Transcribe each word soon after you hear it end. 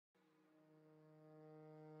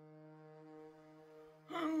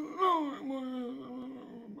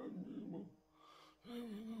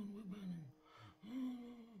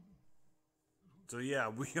yeah,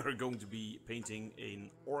 we are going to be painting an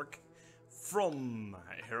orc from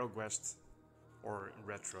HeroQuest or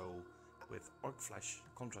Retro with orc flesh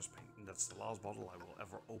contrast paint. And that's the last bottle I will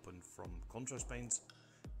ever open from contrast paints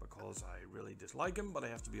because I really dislike them, but I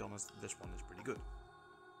have to be honest, this one is pretty good.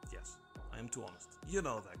 Yes, I am too honest. You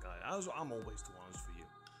know that guy. I'm always too honest for you.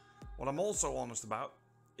 What I'm also honest about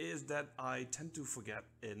is that I tend to forget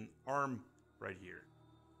an arm right here.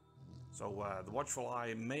 So the watchful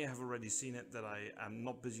eye may have already seen it, that I am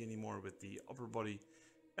not busy anymore with the upper body.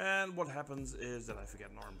 And what happens is that I forget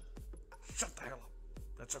an arm. Shut the hell up.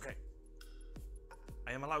 That's okay.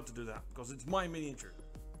 I am allowed to do that because it's my miniature.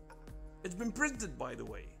 It's been printed, by the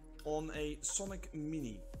way, on a Sonic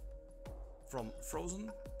Mini from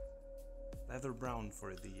Frozen. Leather brown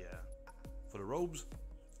for the robes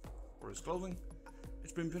or his clothing.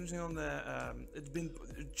 It's been printed on the.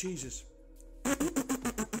 Jesus.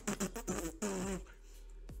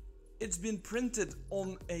 It's been printed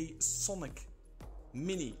on a Sonic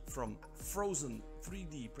Mini from Frozen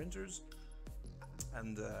 3D printers,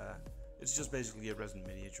 and it's just basically a resin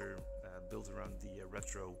miniature built around the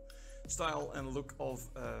retro style and look of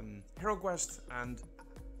HeroQuest and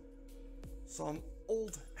some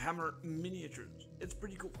Oldhammer miniatures. It's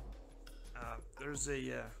pretty cool. There's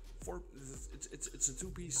a it's a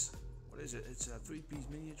two-piece. What is it? It's a three-piece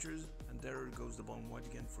miniatures, and there goes the bone white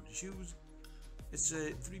again for the shoes. It's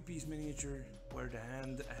a three-piece miniature where the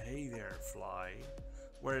hand, hey there, fly,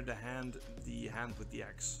 where the hand with the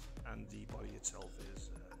axe and the body itself is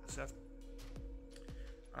set.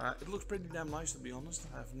 It looks pretty damn nice, to be honest.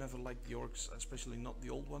 I've never liked the orcs, especially not the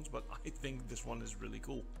old ones, but I think this one is really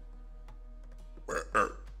cool.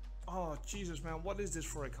 Oh, Jesus, man, what is this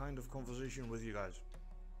for a kind of conversation with you guys?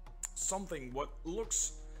 Something what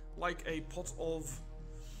looks like a pot of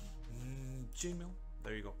chainmail.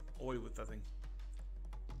 There you go, away with that thing.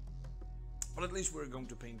 But at least we're going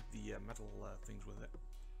to paint the metal things with it.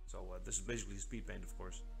 So this is basically speed paint, of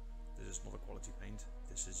course. This is not a quality paint.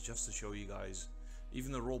 This is just to show you guys,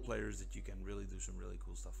 even the role players, that you can really do some really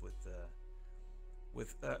cool stuff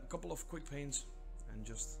with a couple of quick paints and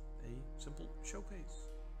just a simple showcase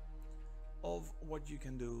of what you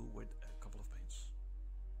can do with a couple of paints.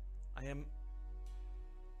 I am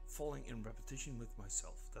falling in repetition with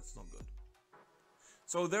myself. That's not good.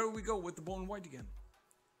 So there we go with the bone white again.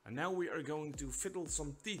 And now we are going to fiddle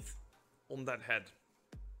some teeth on that head.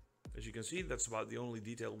 As you can see, that's about the only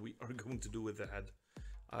detail we are going to do with the head.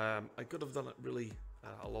 I could have done it really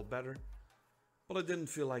a lot better, but I didn't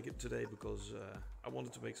feel like it today because I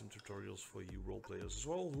wanted to make some tutorials for you role players as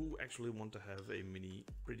well, who actually want to have a mini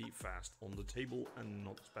pretty fast on the table and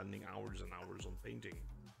not spending hours and hours on painting.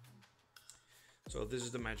 So this is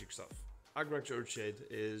the magic stuff. Agrax Earthshade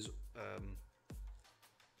is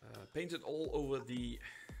painted all over the,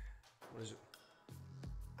 what is it?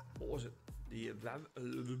 What was it? The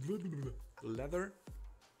leather.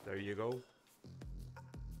 There you go.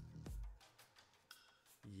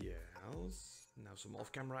 Yes. Now some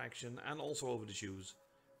off-camera action, and also over the shoes,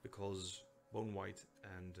 because bone white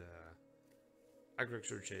and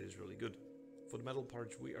Agrax Earthshade is really good. For the metal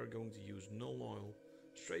parts, we are going to use null oil.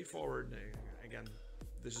 Straightforward. Again,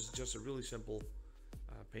 this is just a really simple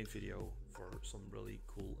paint video for some really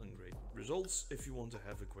cool and great results if you want to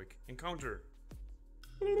have a quick encounter.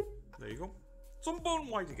 There you go. Some bone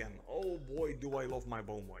white again. Oh boy, do I love my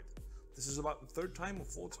bone white. This is about the third time or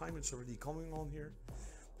fourth time it's already coming on here.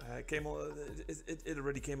 It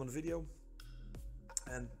already came on video.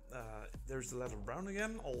 And there's the leather brown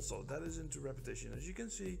again. Also, that is into repetition. As you can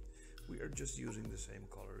see, we are just using the same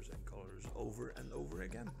colors and colors over and over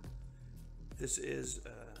again. This is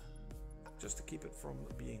just to keep it from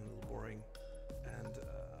being a little boring, and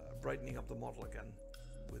brightening up the model again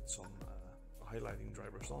with some highlighting dry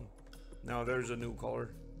brush on. Now there's a new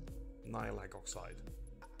color, Nihilak Oxide.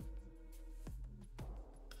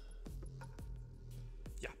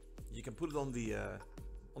 Yeah, you can put it on the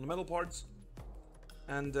metal parts,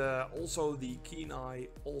 and also the keen eye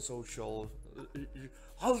also shows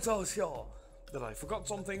that I forgot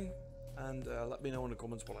something, and let me know in the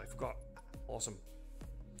comments what I forgot. Awesome.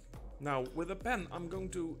 Now with a pen, I'm going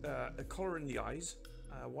to color in the eyes.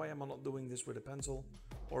 Why am I not doing this with a pencil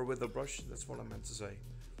or with a brush? That's what I meant to say.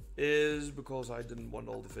 Is because I didn't want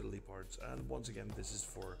all the fiddly parts. And once again, this is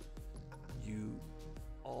for you,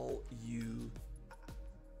 all you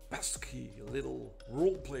pesky little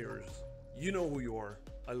role players. You know who you are.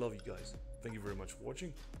 I love you guys. Thank you very much for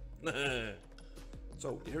watching.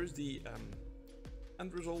 So here's the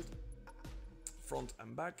end result, front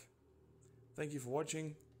and back. Thank you for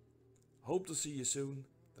watching. Hope to see you soon.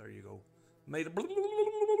 There you go. May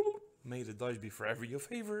the dice be forever your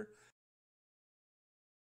favor.